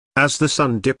As the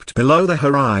sun dipped below the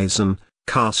horizon,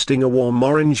 casting a warm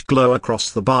orange glow across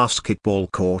the basketball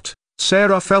court,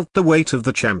 Sarah felt the weight of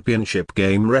the championship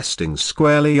game resting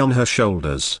squarely on her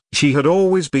shoulders. She had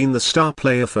always been the star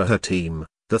player for her team,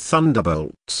 the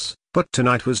Thunderbolts, but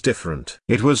tonight was different.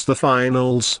 It was the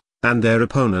finals, and their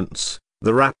opponents,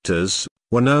 the Raptors,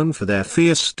 were known for their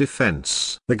fierce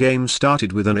defense. The game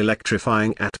started with an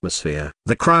electrifying atmosphere.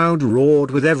 The crowd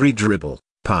roared with every dribble,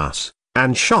 pass,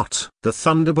 and shot. The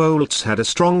Thunderbolts had a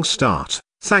strong start,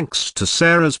 thanks to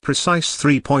Sarah's precise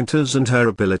three-pointers and her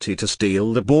ability to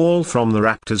steal the ball from the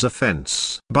Raptors'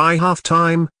 offense. By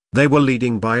halftime, they were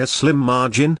leading by a slim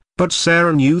margin, but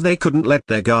Sarah knew they couldn't let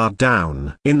their guard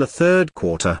down. In the third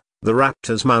quarter, the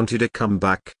Raptors mounted a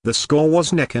comeback. The score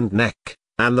was neck and neck,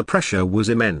 and the pressure was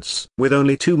immense. With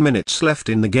only 2 minutes left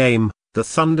in the game, the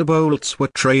Thunderbolts were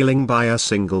trailing by a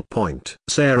single point.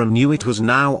 Sarah knew it was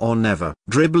now or never.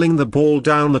 Dribbling the ball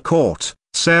down the court,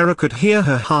 Sarah could hear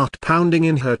her heart pounding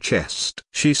in her chest.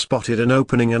 She spotted an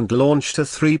opening and launched a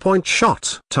three-point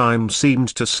shot. Time seemed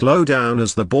to slow down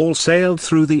as the ball sailed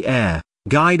through the air,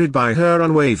 guided by her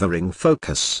unwavering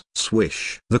focus.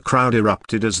 Swish! The crowd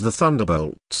erupted as the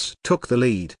Thunderbolts took the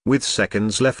lead. With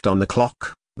seconds left on the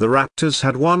clock, the Raptors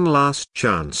had one last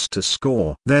chance to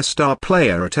score. Their star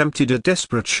player attempted a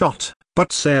desperate shot,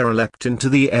 but Sarah leapt into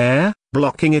the air,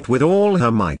 blocking it with all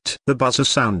her might. The buzzer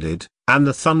sounded, and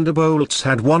the Thunderbolts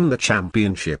had won the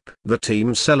championship. The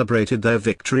team celebrated their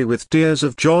victory with tears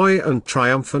of joy and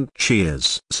triumphant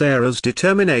cheers. Sarah's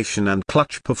determination and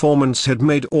clutch performance had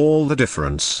made all the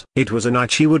difference. It was a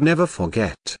night she would never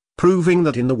forget, proving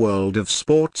that in the world of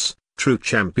sports, true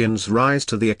champions rise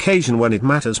to the occasion when it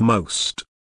matters most.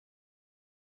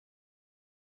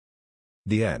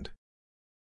 The end.